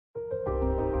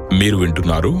మీరు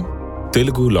వింటున్నారు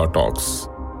తెలుగు లా talks.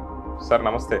 Sir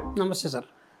నమస్తే. నమస్తే సార్.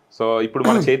 సో ఇప్పుడు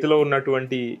మన చేతిలో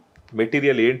ఉన్నటువంటి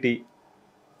మెటీరియల్ ఏంటి,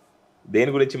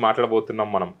 దేని గురించి మాట్లాడబోతున్నాం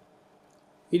మనం?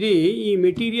 ఈ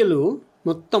మెటీరియల్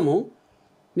మొత్తము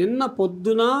నిన్న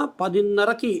పొద్దున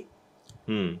 10:30కి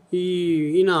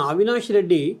ఈయన అవినాష్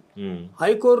రెడ్డి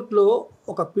హైకోర్టులో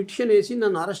ఒక పిటిషన్ వేసి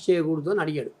నన్ను అరెస్ట్ చేయకూడదు అని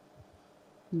అడిగాడు.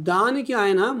 దానికి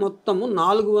ఆయన మొత్తము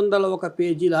 401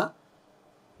 పేజీల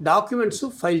డాక్యుమెంట్స్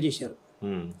ఫైల్ చేశారు.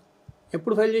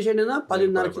 ఎప్పుడు ఫైల్ చేశాడైనా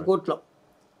 10:30కి కోర్టులో.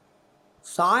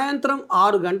 సాయంత్రం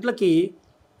 6 గంటలకి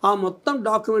ఆ మొత్తం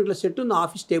డాక్యుమెంట్ల సెట్ నా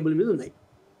ఆఫీస్ టేబుల్ మీద ఉన్నాయి.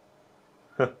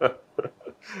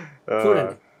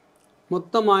 చూడండి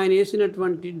మొత్తం ఆయన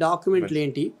వేసినటువంటి డాక్యుమెంట్లు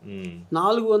ఏంటి,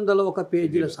 401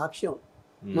 పేజీల సాక్ష్యం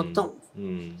మొత్తం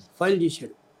ఫైల్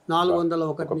చేశాడు.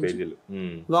 401 పేజీలు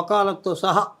వకాలతో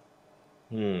సహా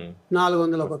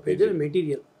 401 పేజీల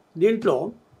మెటీరియల్. దీంట్లో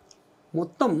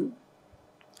మొత్తం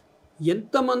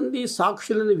ఎంతమంది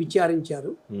సాక్షులను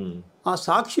విచారించారు, ఆ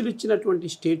సాక్షులు ఇచ్చినటువంటి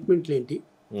స్టేట్మెంట్లు ఏంటి,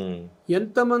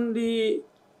 ఎంతమంది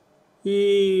ఈ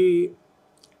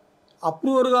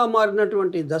అప్రూవర్గా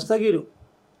మారినటువంటి దస్తగిరు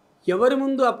ఎవరి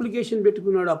ముందు అప్లికేషన్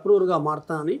పెట్టుకున్నాడు అప్రూవర్గా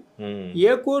మారుతా అని,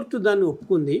 ఏ కోర్టు దాన్ని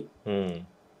ఒప్పుకుంది,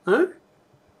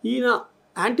 ఈయన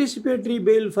యాంటిసిపేటరీ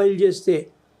బెయిల్ ఫైల్ చేస్తే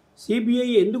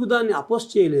సిబిఐ ఎందుకు దాన్ని అపోజ్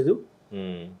చేయలేదు,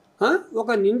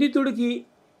 ఒక నిందితుడికి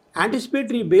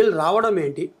యాంటిసిపేటరీ బెయిల్ రావడం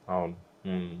ఏంటి,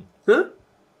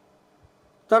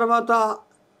 తర్వాత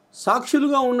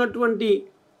సాక్షులుగా ఉన్నటువంటి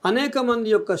అనేక మంది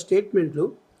యొక్క స్టేట్మెంట్లు,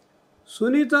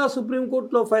 సునీత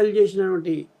సుప్రీంకోర్టులో ఫైల్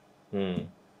చేసినటువంటి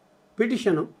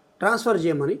పిటిషను ట్రాన్స్ఫర్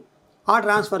చేయమని, ఆ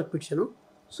ట్రాన్స్ఫర్ పిటిషను,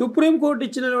 సుప్రీంకోర్టు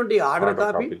ఇచ్చినటువంటి ఆర్డర్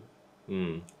కాపీ,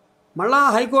 మళ్ళా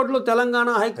హైకోర్టులో తెలంగాణ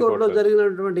హైకోర్టులో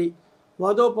జరిగినటువంటి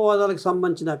వాదోపవాదాలకు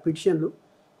సంబంధించిన పిటిషన్లు,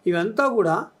 ఇవంతా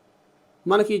కూడా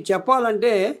మనకి చెప్పాలంటే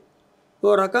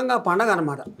ఓ రకంగా పండగ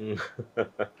అన్నమాట.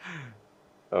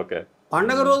 ఓకే,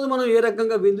 పండగ రోజు మనం ఏ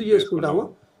రకంగా విందు చేసుకుంటామో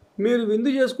మీరు విందు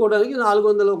చేసుకోవడానికి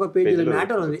 401 పేజీల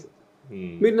మ్యాటర్ ఉంది.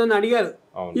 మీరు నన్ను అడిగారు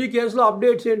ఈ కేసులో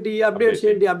అప్డేట్స్ ఏంటి,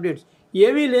 అప్డేట్స్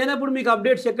ఏమీ లేనప్పుడు మీకు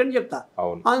అప్డేట్స్ ఎక్కడని చెప్తా.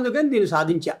 అందుకని దీన్ని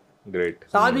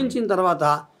సాధించిన తర్వాత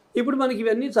ఇప్పుడు మనకి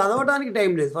ఇవన్నీ చదవడానికి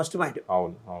టైం లేదు. First point.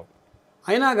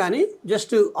 అయినా కానీ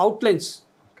జస్ట్ అవుట్లైన్స్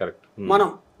మనం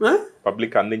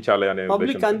పబ్లిక్ అందించాలి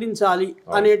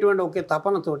అనేటువంటి ఒకే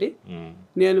తపనతోటి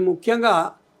నేను ముఖ్యంగా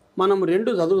మనం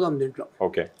 2 చదువుదాం దీంట్లో.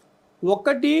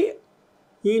 ఒకటి,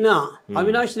 ఈయన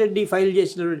అవినాష్ రెడ్డి ఫైల్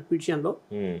చేసినటువంటి పిటిషన్లో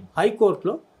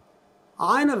హైకోర్టులో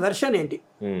ఆయన వెర్షన్ ఏంటి,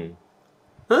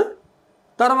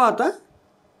 తర్వాత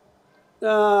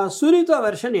సునీత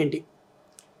వెర్షన్ ఏంటి,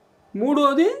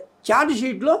 మూడోది ఛార్జ్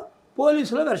షీట్లో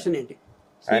పోలీసుల వెర్షన్ ఏంటి.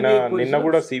 ఆయన నిన్న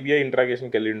కూడా సిబిఐ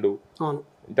ఇంట్రాగేషన్కి వెళ్ళిండు. అవును,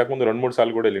 ఇంతకుముందు 2-3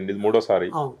 సార్లు కూడా వెళ్ళిండు, ఇది 3వ సారి.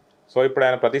 సో ఇప్పుడు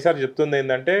ఆయన ప్రతిసారి చెప్తుంది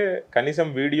ఏంటంటే కనీసం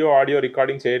వీడియో ఆడియో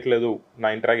రికార్డింగ్ చేయట్లేదు నా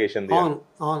ఇంట్రాగేషన్.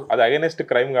 అది అగైనెస్ట్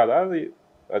క్రైమ్ కాదా,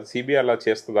 అది సిబిఐ అలా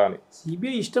చేస్తుందా అని?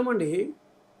 సిబిఐ ఇష్టం అండి,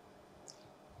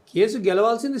 కేసు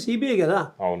గెలవాల్సింది సిబిఐ కదా.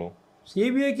 అవును,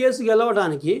 సిబిఐ కేసు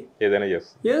గెలవడానికి ఏదైనా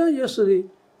చేస్తుంది.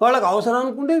 వాళ్ళకి అవసరం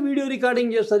అనుకుంటే వీడియో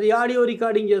రికార్డింగ్ చేస్తుంది, ఆడియో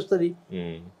రికార్డింగ్ చేస్తుంది.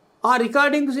 ఆ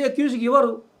రికార్డింగ్స్ అక్యూజ్కి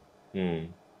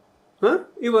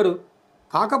ఇవ్వరు.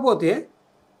 కాకపోతే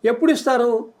ఎప్పుడు ఇస్తారు,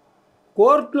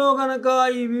 కోర్టులో కనుక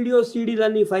ఈ వీడియో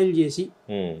సీడీలన్నీ ఫైల్ చేసి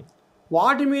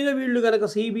వాటి మీద వీళ్ళు కనుక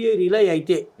సిబిఐ రిలై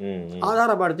అయితే,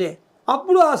 ఆధారపడితే,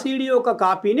 అప్పుడు ఆ సీడీ యొక్క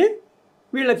కాపీని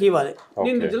వీళ్ళకి ఇవ్వాలి,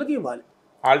 నిందితులకు ఇవ్వాలి.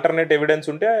 ఆల్టర్నేట్ ఎవిడెన్స్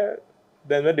ఉంటే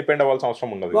దాని మీద డిపెండ్ అవ్వాల్సిన అవసరం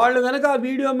ఉండదు. వాళ్ళు కనుక ఆ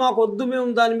వీడియో మాకు వద్దు, మేము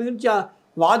దాని గురించి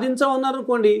వాదించమన్నారు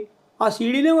అనుకోండి, ఆ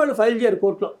సీడీనే వాళ్ళు ఫైల్ చేయరు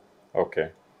కోర్టులో. ఓకే,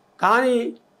 కానీ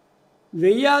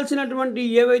వెయ్యాల్సినటువంటి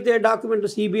ఏవైతే డాక్యుమెంట్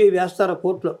సిబిఐ వేస్తారో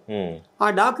కోర్టులో, ఆ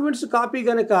డాక్యుమెంట్స్ కాపీ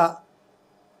కనుక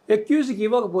అక్యూజ్కి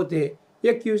ఇవ్వకపోతే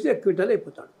అక్యూజ్ ఎక్విటల్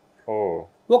అయిపోతాడు.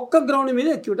 ఒక్క గ్రౌండ్ మీద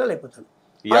ఎక్విటల్ అయిపోతాడు.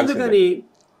 అందుకని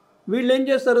వీళ్ళు ఏం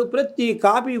చేస్తారు, ప్రతి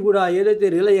కాపీ కూడా ఏదైతే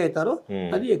రిలై అవుతారో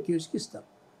అది అక్యూజ్కి ఇస్తారు,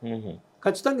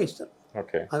 ఖచ్చితంగా ఇస్తారు.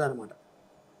 అదనమాట.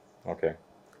 ఓకే,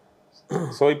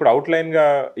 సో ఇప్పుడు అవుట్లైన్గా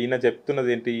ఈయన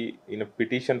చెప్తున్నది ఏంటి, ఈయన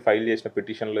పిటిషన్ ఫైల్ చేసిన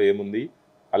పిటిషన్లో ఏముంది,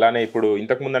 అలానే ఇప్పుడు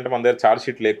ఇంతకుముందు అంటే మన దగ్గర ఛార్జ్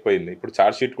షీట్ లేకపోయింది, ఇప్పుడు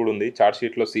ఛార్జ్ షీట్ కూడా ఉంది. ఛార్జ్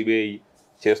షీట్లో సిబిఐ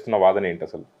చేస్తున్న వాదన ఏంటి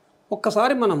అసలు?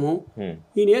 ఒక్కసారి మనము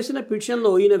ఈయన వేసిన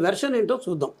పిటిషన్లో ఈయన వెర్షన్ ఏంటో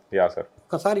చూద్దాం. యా సార్,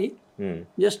 ఒకసారి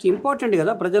జస్ట్ ఇంపార్టెంట్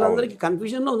కదా, ప్రజలందరికీ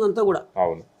కన్ఫ్యూజన్లో ఉందంతా కూడా.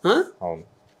 అవును అవును,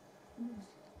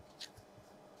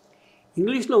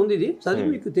 ఇంగ్లీష్లో ఉంది, ఇది చదివి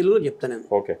మీకు తెలుగులో చెప్తాను నేను.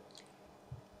 ఓకే,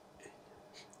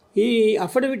 ఈ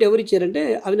అఫిడవిట్ ఎవరు ఇచ్చారంటే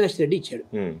అవినాష్ రెడ్డి ఇచ్చాడు.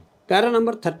 పారా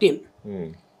number 13.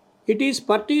 It is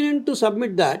pertinent to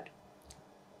submit that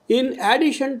in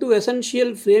addition to essential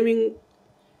framing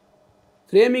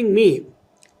me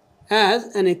as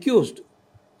an accused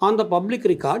on the public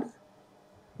record,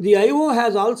 the IO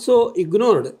has also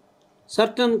ignored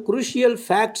certain crucial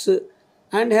facts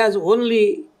and has only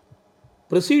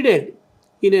proceeded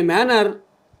in a manner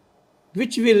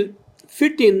which will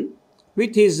fit in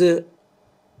with his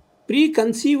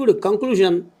preconceived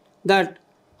conclusion that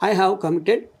I have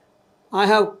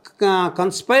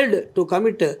conspired to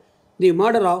commit the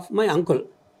murder of my uncle.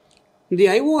 The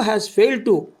IO has failed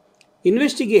to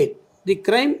investigate the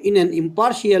crime in an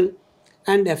impartial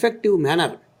and effective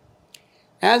manner.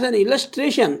 As an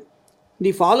illustration,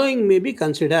 the following may be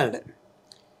considered.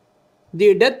 The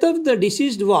death of the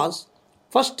deceased was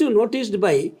first noticed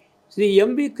by Sri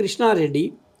Adv Krishna Reddy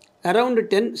around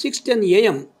 6:10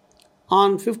 am on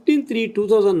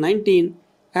 15/3/2019,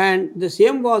 and the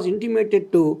same was intimated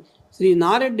to Sri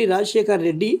Nareddy Rajshekar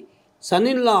Reddy,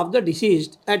 son-in-law of the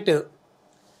deceased, at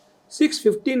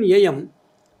 6:15 am,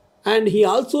 and he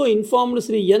also informed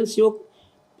Sri N.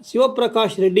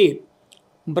 Sivaprakash Reddy,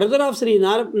 brother of Sri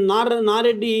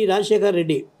Nareddy Rajshekar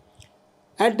Reddy,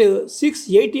 at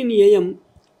 6:18 am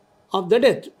of the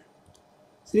death.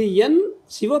 Sri N.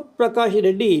 Sivaprakash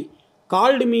Reddy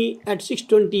called me at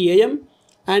 6:20 am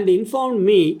and informed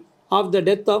me of the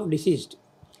death of deceased.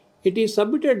 It is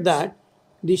submitted that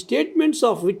the statements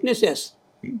of witnesses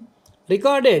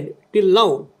recorded till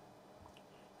now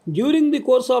during the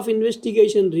course of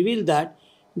investigation reveal that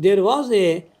there was a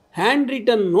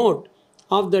handwritten note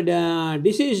of the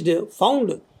deceased found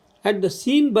at the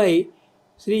scene by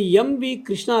Sri M.V.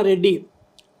 Krishna Reddy,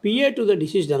 PA to the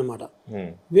deceased anamata,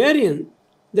 wherein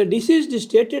the deceased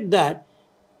stated that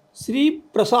Sri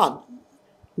Prasad,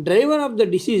 driver of the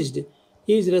deceased,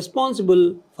 is responsible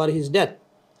for his death.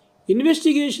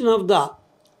 Investigation of the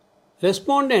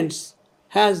respondents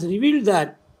has revealed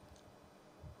that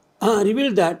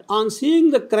on seeing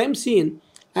the crime scene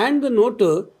and the note,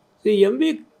 Sri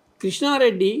M.V. Krishna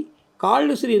Reddy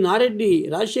called Sri Nareddy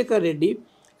Rajshekar Reddy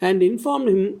and informed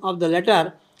him of the letter,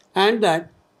 and that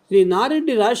Sri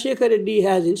Nareddy Rajshekar Reddy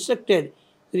has instructed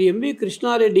Sri M.V.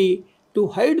 Krishna Reddy to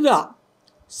hide the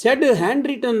said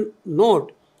handwritten note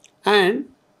and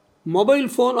mobile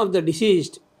phone of the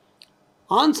deceased.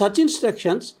 On such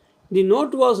instructions, the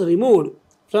note was removed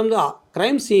from the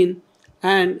crime scene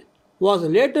and was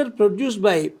later produced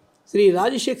by Sri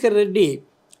Rajshekar Reddy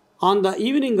on the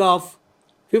evening of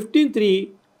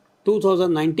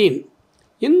 15/3/2019.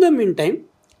 In the meantime,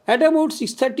 at about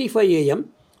 6:35 am,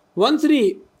 one Sri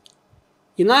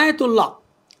Inayatullah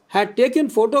had taken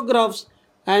photographs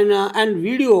and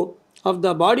video of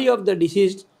the body of the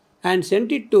deceased and sent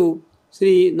it to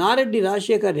Sri Nareddy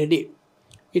Rajshekar Reddy.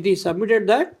 It is submitted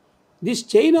that this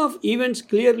chain of events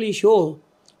clearly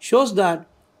shows that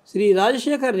Sri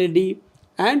Rajshekar Reddy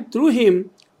and through him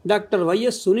Dr.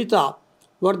 Y.S. Sunita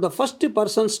were the first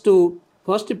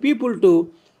people to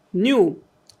know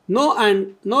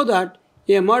that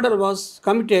a murder was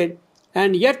committed,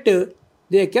 and yet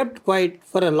they kept quiet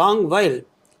for a long while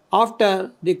after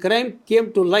the crime came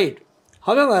to light.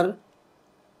 However,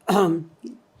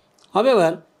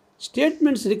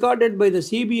 statements recorded by the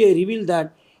CBI reveal that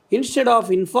instead of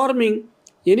informing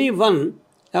anyone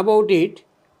about it,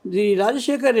 the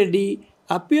Rajshekar Reddy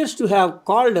appears to have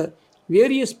called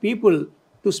various people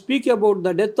to speak about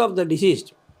the death of the deceased,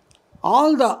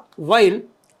 all the while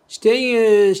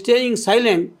staying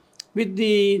silent with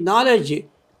the knowledge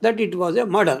that it was a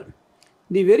murder.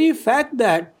 The very fact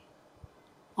that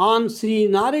on Sri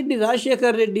Nareddy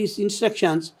Rajshekar Reddy's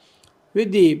instructions,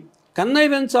 with the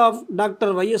connivance of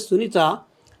Dr. Y.S. Sunita,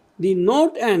 the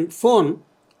note and phone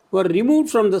were removed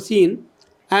from the scene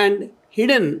and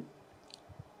hidden,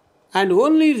 and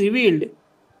only revealed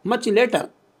much later,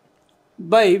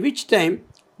 by which time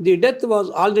the death was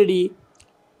already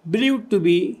believed to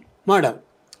be murder,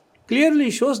 clearly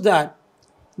shows that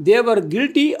they were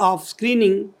guilty of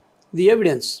screening the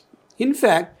evidence. In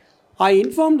fact, I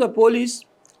informed the police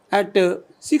at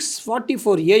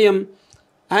 6:44 am,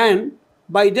 and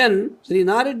by then Sri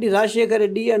Nareddy Rajshekar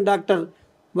Reddy and Dr.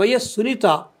 Y.S.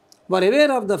 Sunita were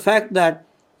aware of the fact that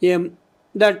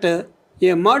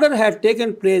a murder had taken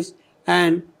place,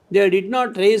 and they did not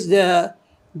raise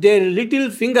their little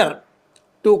finger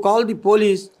to call the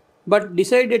police, but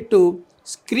decided to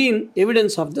screen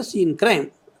evidence of the scene crime.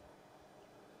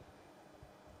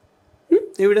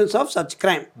 Evidence of such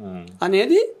crime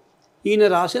అనేది ఈయన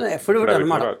రాసిన affidavit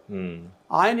అనమాట.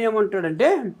 ఆయన ఏమంటాడంటే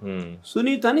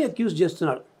సునీతని accuse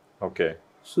చేస్తున్నాడు. Okay,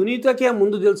 సునీతకే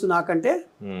ముందు తెలుసు నాకంటే,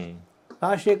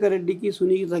 రాజశేఖర్ రెడ్డికి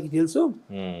సునీతకి తెలుసు,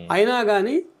 అయినా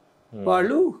కానీ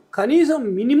వాళ్ళు కనీసం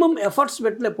మినిమం ఎఫర్ట్స్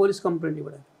పెట్టలే పోలీస్ కంప్లైంట్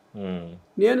ఇవ్వడానికి.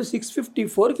 నేను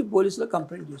 6:54కి పోలీసులో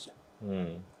కంప్లైంట్ చేశాను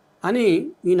అని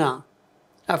ఈయన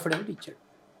అఫిడవిట్ ఇచ్చాడు.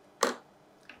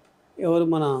 ఎవరు?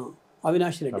 మన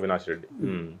అవినాష్ రెడ్డి.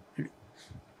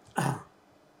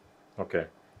 ఓకే.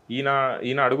 ఈయన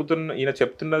ఈయన అడుగుతున్న ఈయన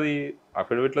చెప్తున్నది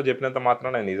అఫిడవిట్లో చెప్పినంత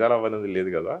మాత్రాన నిజాలు అవ్వనది లేదు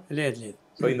కదా. లేదు.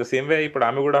 So in the same way ఇప్పుడు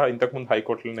ఆమె కూడా ఇంతకుముందు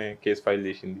హైకోర్టులోనే కేసు ఫైల్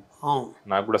చేసింది,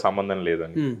 నాకు కూడా సంబంధం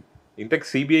లేదని. ఇంతకు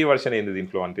సిబిఐ వర్షన్ ఏంది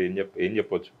దీంట్లో అంటే ఏం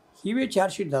చెప్పొచ్చు? సిబిఐ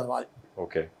ఛార్జ్ షీట్ చదవాలి.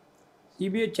 ఓకే.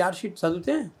 సిబిఐ ఛార్జ్ షీట్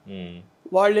చదివితే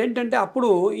వాళ్ళు ఏంటంటే అప్పుడు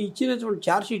ఇచ్చినటువంటి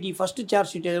ఛార్జ్ షీట్, ఈ ఫస్ట్ ఛార్జ్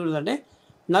షీట్ ఏదంటే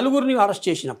నలుగురిని అరెస్ట్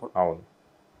చేసినప్పుడు, అవును,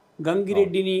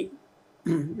 గంగిరెడ్డిని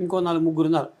ఇంకో ముగ్గురు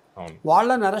ఉన్నారు,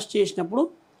 వాళ్ళని అరెస్ట్ చేసినప్పుడు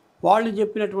వాళ్ళు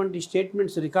చెప్పినటువంటి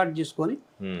స్టేట్మెంట్స్ రికార్డ్ చేసుకొని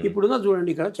ఇప్పుడున్న చూడండి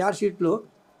ఇక్కడ ఛార్జ్ షీట్లో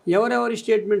ఎవరెవరి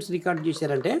స్టేట్మెంట్స్ రికార్డ్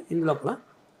చేశారంటే ఇందులోపల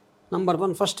number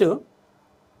 1 first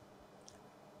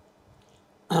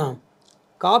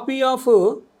copy of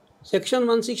section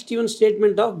 161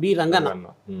 statement of B Ranganna.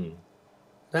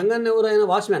 Ranganna ఎవరైనా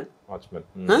watchman,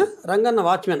 Ranganna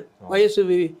watchman, YS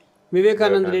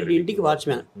Vivekananda Reddy ఇంటికి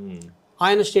వాచ్మెన్.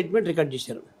 ఆయన స్టేట్మెంట్ రికార్డ్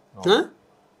చేశారు.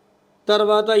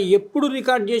 తర్వాత ఎప్పుడు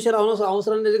రికార్డ్ చేశారు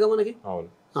అవసరం లేదుగా మనకి.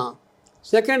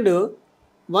 Second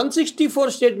 164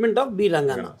 statement of B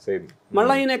Ranganna.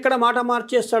 మళ్ళీ ఈయన ఎక్కడ మాట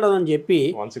మార్చేస్తాడు అని చెప్పి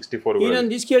ఈయన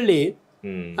తీసుకెళ్ళి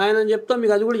ఆయన చెప్తాం,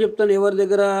 మీకు అది కూడా చెప్తాను ఎవరి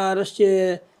దగ్గర అరెస్ట్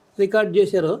రికార్డ్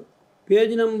చేశారో.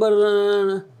 పేజ్ నెంబర్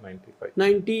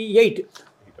 98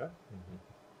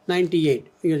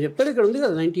 ఇక చెప్తాడు, ఇక్కడ ఉంది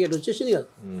కదా 98 వచ్చేసింది కదా,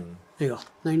 ఇక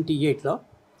 98లో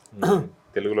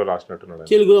తెలుగులో రాసినట్టున్నాడు,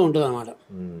 తెలుగులో ఉంటుంది అన్నమాట.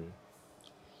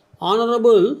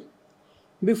 Honourable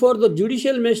before the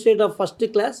judicial magistrate of first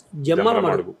class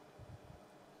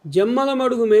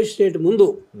Jammalamadugu magistrate ముందు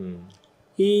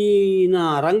ఈయన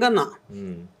రంగన్న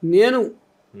నేను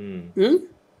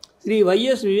శ్రీ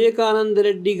వైఎస్ వివేకానంద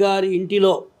రెడ్డి గారి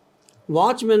ఇంటిలో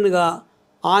వాచ్మెన్గా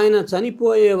ఆయన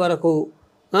చనిపోయే వరకు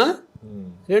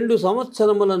 2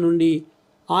 సంవత్సరముల నుండి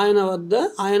ఆయన వద్ద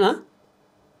ఆయన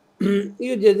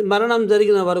మరణం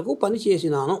జరిగిన వరకు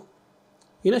పనిచేసినాను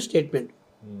ఈయన స్టేట్మెంట్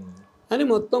అని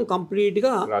మొత్తం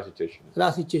కంప్లీట్గా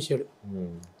రాసిచ్చేసాడు.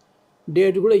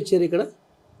 డేట్ కూడా ఇచ్చారు ఇక్కడ,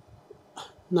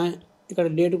 ఇక్కడ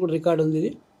డేట్ కూడా రికార్డ్ ఉంది,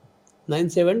 ఇది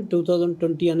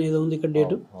 9/7/2020 అనేది ఉంది ఇక్కడ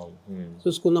డేటు,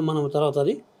 చూసుకుందాం మనం తర్వాత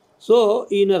అది. సో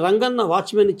ఈయన రంగన్న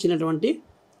వాచ్మెన్ ఇచ్చినటువంటి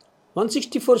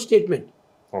 164 స్టేట్మెంట్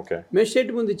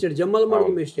మేజిస్ట్రేట్ ముందు ఇచ్చాడు,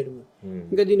 జమ్మలమడుగు మేజిస్ట్రేట్ ముందు.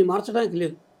 ఇంకా దీన్ని మార్చడానికి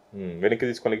లేదు, వెనక్కి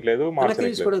తీసుకోవడానికి లేదు.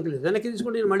 వెనక్కి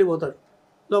తీసుకుంటే ఈయన మళ్ళీ పోతాడు,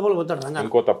 లోపల పోతాడు రంగన్న,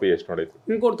 ఇంకోటి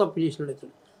తప్పు చేసినోడైతే.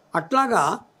 అట్లాగా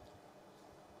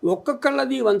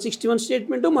ఒక్కొక్కళ్ళది 161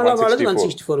 స్టేట్మెంట్, మళ్ళీ వాళ్ళది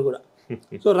 164 కూడా.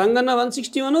 సో రంగన్న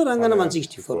 161, రంగన్న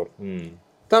 164.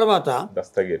 తర్వాత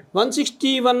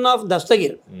 161 ఆఫ్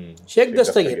దస్తగిర్, షేక్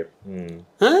దస్తగిర్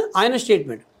ఆయన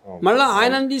స్టేట్మెంట్, మళ్ళీ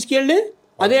ఆయనని తీసుకెళ్ళి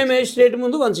అదే మేజిస్ట్రేట్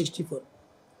ముందు 164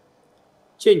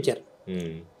 చేయించారు.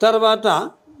 తర్వాత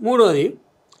మూడోది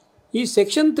ఈ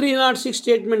section 306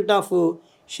 statement of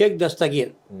Shaik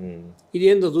Dastagir, ఇది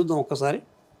ఏందో చూద్దాం ఒక్కసారి.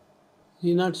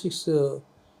 306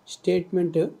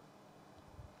 స్టేట్మెంట్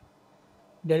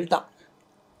డెల్టా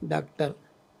డాక్టర్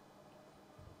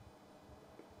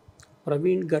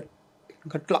ప్రవీణ్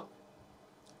గట్ల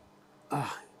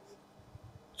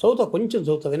కొంచెం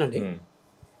చదువుతా వినండి.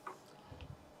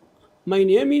 My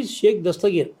name is Shaik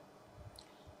Dastagir.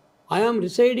 I am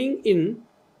residing in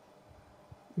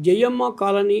Jayamma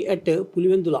colony at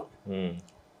Pulivendula.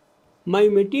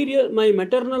 My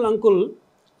maternal uncle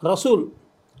Rasool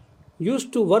used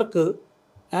to work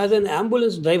as an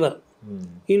ambulance driver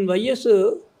in YS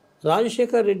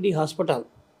Rajashekar Reddy Hospital.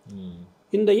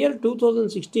 In the year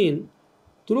 2016,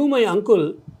 through my uncle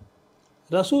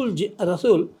Rasool,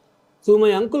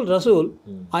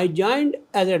 I joined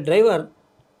as a driver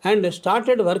and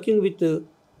started working with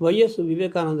YS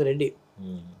Vivekananda Reddy.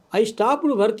 I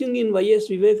stopped working in YS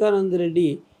Vivekananda Reddy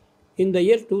in the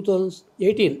year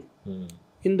 2018.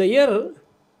 In the year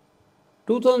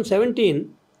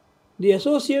 2017, the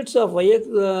associates of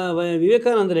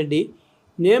Vivekananda Reddy,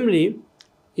 namely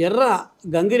Yerra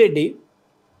Gangireddy,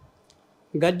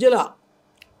 Gajjala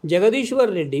Jagadishwar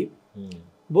Reddy,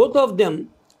 both of them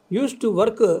used to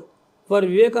work for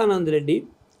Vivekananda Reddy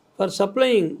for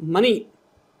supplying money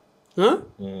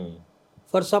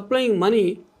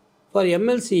for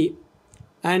MLC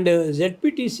and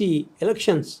ZPTC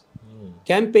elections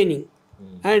campaigning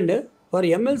and for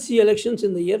MLC elections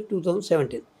in the year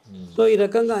 2017. So ఈ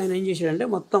రకంగా ఆయన ఏం చేశాడంటే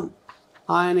మొత్తం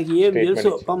ఆయనకి ఏం తెలుసో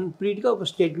కంప్లీట్గా ఒక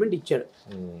స్టేట్మెంట్ ఇచ్చాడు.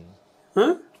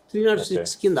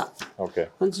 306 కింద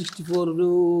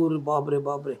 164.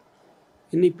 బాబ్రే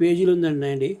ఎన్ని పేజీలు ఉందండి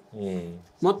అండి,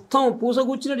 మొత్తం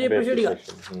పూసగూర్చినట్టు చెప్పేసాడు. ఇక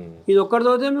ఇది ఒక్కటి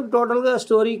చదివితే మీకు టోటల్గా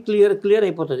స్టోరీ క్లియర్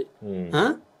అయిపోతుంది.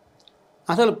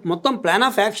 అసలు మొత్తం ప్లాన్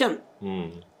ఆఫ్ యాక్షన్.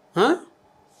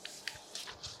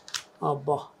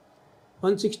 అబ్బా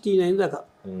 169 దాకా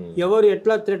ఎవరు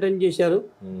ఎట్లా థ్రెటన్ చేశారు.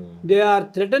 They are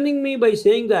threatening me by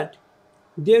saying that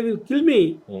they will kill me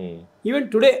even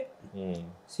today.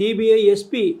 CBI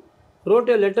SP wrote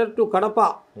a letter to Kadapa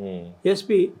SP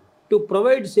to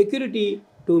provide security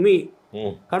to me.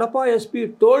 Kadapa SP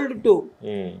told to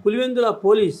Pulivendula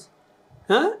police,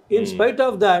 in spite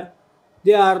of that,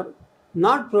 they are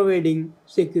not providing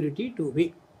security to me.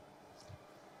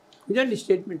 ఇదండి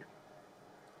statement.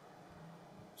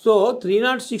 So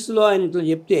 306లో ఆయన ఇట్లా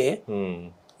చెప్తే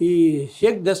ఈ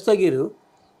షేక్ దస్తగీర్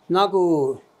నాకు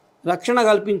రక్షణ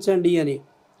కల్పించండి అని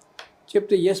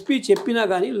చెప్తే ఎస్పీ చెప్పినా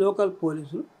కానీ లోకల్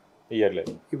పోలీసులు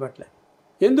ఇవ్వట్లే.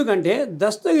 ఎందుకంటే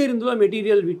దస్తగీర్ ఇందులో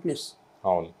మెటీరియల్ విట్నెస్.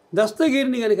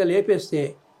 దస్తగీర్ని కనుక లేపేస్తే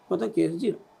మొత్తం కేసు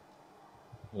జీరో.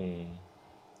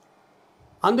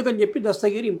 అందుకని చెప్పి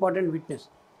దస్తగీర్ ఇంపార్టెంట్ విట్నెస్.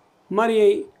 మరి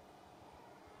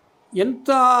ఎంత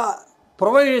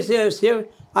ప్రొవైడ్ చేసే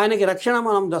ఆయనకి రక్షణ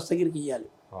మనం దస్తగీర్కి ఇవ్వాలి.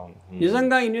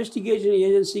 నిజంగా ఇన్వెస్టిగేషన్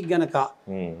ఏజెన్సీకి గనక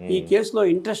ఈ కేసులో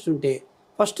ఇంట్రెస్ట్ ఉంటే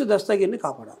ఫస్ట్ దస్తగీర్ని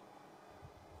కాపాడాలి.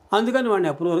 అందుకని వాడిని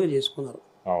అప్రూవల్గా చేసుకున్నారు.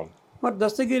 మరి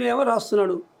దస్తగీర్ ఏమో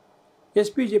రాస్తున్నాడు,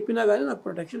 ఎస్పీ చెప్పినా కానీ నాకు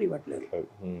ప్రొటెక్షన్ ఇవ్వట్లేదు.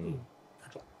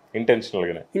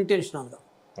 ఇంటెన్షనల్గా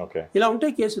ఇలా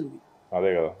ఉంటాయి కేసులు.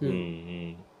 అదే కదా.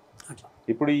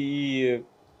 ఇప్పుడు ఈ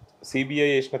సిబిఐ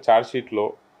చేసిన ఛార్జ్ షీట్లో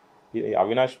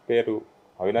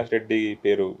అవినాష్ రెడ్డి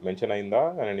పేరు మెన్షన్ అయిందా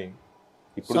అని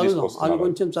ఇప్పుడు అది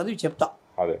కొంచెం చదివి చెప్తా.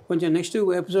 అదే కొంచెం నెక్స్ట్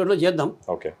ఎపిసోడ్లో చేద్దాం.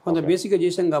 కొంత బేసిక్గా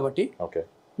చేసాం కాబట్టి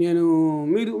నేను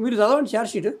మీరు చదవండి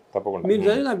ఛార్జ్ షీట్. తప్పకుండా మీరు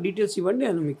చదివి నాకు డీటెయిల్స్ ఇవ్వండి,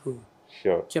 నేను మీకు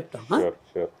చెప్తాను.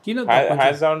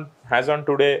 హ్యాస్ ఆన్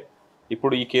టుడే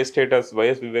ఇప్పుడు ఈ case status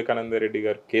YS Vivekananda Reddy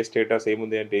గారు కేస్ స్టేటస్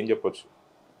ఏముంది అంటే ఏం చెప్పొచ్చు?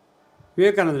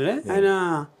 వివేకానందరే ఆయన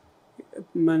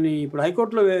మన ఇప్పుడు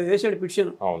హైకోర్టులో వేసాడు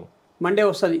పిటిషన్. అవును, మండే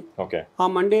వస్తుంది. ఆ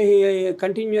మండే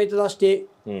కంటిన్యూ అవుతుందా,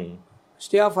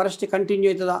 స్టే ఆఫ్ అరెస్ట్ కంటిన్యూ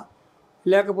అవుతుందా,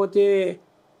 లేకపోతే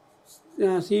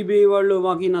సిబిఐ వాళ్ళు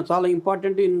మాకు ఈయన చాలా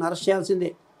ఇంపార్టెంట్, ఈయన అరెస్ట్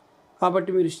చేయాల్సిందే కాబట్టి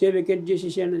మీరు స్టే వెకేట్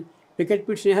చేసేసేయండి. వెకేట్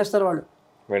పిటిషన్ వేస్తారు వాళ్ళు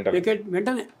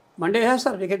వెంటనే మండే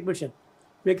వేస్తారు.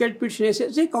 వెకేట్ పిటిషన్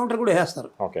వేసేసి కౌంటర్ కూడా వేస్తారు.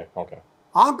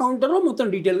 ఆ కౌంటర్లో మొత్తం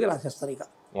డీటెయిల్గా రాసేస్తారు. ఇక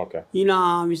ఈయన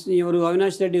ఎవరు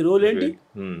అవినాష్ రెడ్డి రోల్ ఏంటి,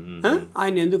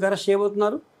 ఆయన ఎందుకు అరెస్ట్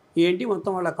చేయబోతున్నారు ఏంటి,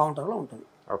 మొత్తం వాళ్ళ కౌంటర్లో ఉంటుంది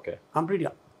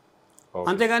కంప్లీట్గా.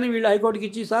 అంతేగాని వీళ్ళు హైకోర్టుకి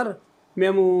ఇచ్చి సార్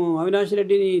మేము అవినాష్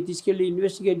రెడ్డిని తీసుకెళ్ళి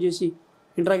ఇన్వెస్టిగేట్ చేసి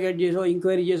ఇంట్రాగేట్ చేసో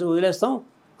ఎంక్వైరీ చేసి వదిలేస్తాం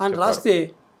అని రాస్తే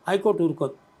హైకోర్టు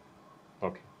ఊరుకోదు.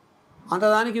 అంత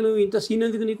దానికి నువ్వు ఇంత సీన్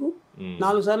ఎందుకు, నీకు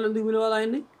 4 సార్లు ఎందుకు పిలవాలి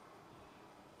ఆయన్ని?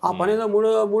 ఆ పని ఏదో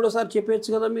మూడోసారి చెప్పేయచ్చు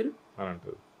కదా మీరు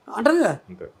అంటారు కదా.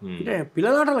 అంటే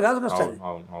పిల్లలాటలు కాదు వస్తాయి.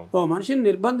 ఓ మనిషిని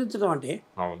నిర్బంధించడం అంటే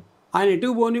ఆయన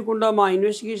ఎటుకు పోనీయకుండా మా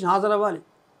ఇన్వెస్టిగేషన్ హాజరవ్వాలి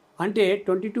అంటే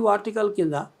 22 ఆర్టికల్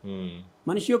కింద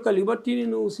మనిషి యొక్క లిబర్టీని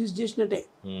నువ్వు సీజ్ చేసినట్టే.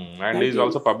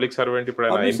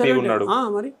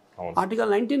 మరి ఆర్టికల్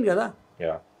 19 కదా.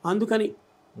 అందుకని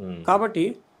కాబట్టి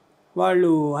వాళ్ళు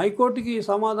హైకోర్టుకి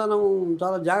సమాధానం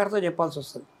చాలా జాగ్రత్తగా చెప్పాల్సి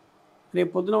వస్తుంది.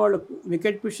 రేపు పొద్దున వాళ్ళు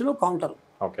వికెట్ పిటిషన్ కౌంటర్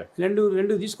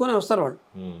రెండు తీసుకొని వస్తారు. వాళ్ళు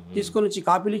తీసుకొని వచ్చి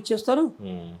కాపీలు ఇచ్చేస్తారు.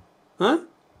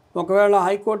 ఒకవేళ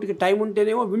హైకోర్టుకి టైం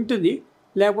ఉంటేనేమో వింటుంది,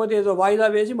 లేకపోతే ఏదో వాయిదా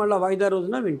వేసి మళ్ళీ వాయిదా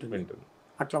రోజున వింటుంది.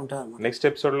 అట్లా ఉంటుంది. నెక్స్ట్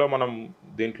ఎపిసోడ్లో మనం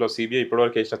దీంట్లో సిబిఐ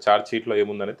ఇప్పటివరకు వేసిన ఛార్జ్ షీట్లో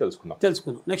ఏముందని తెలుసుకుందాం.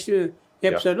 నెక్స్ట్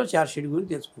ఎపిసోడ్లో ఛార్జ్ షీట్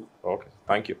గురించి తెలుసుకుందాం. Okay,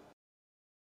 thank you.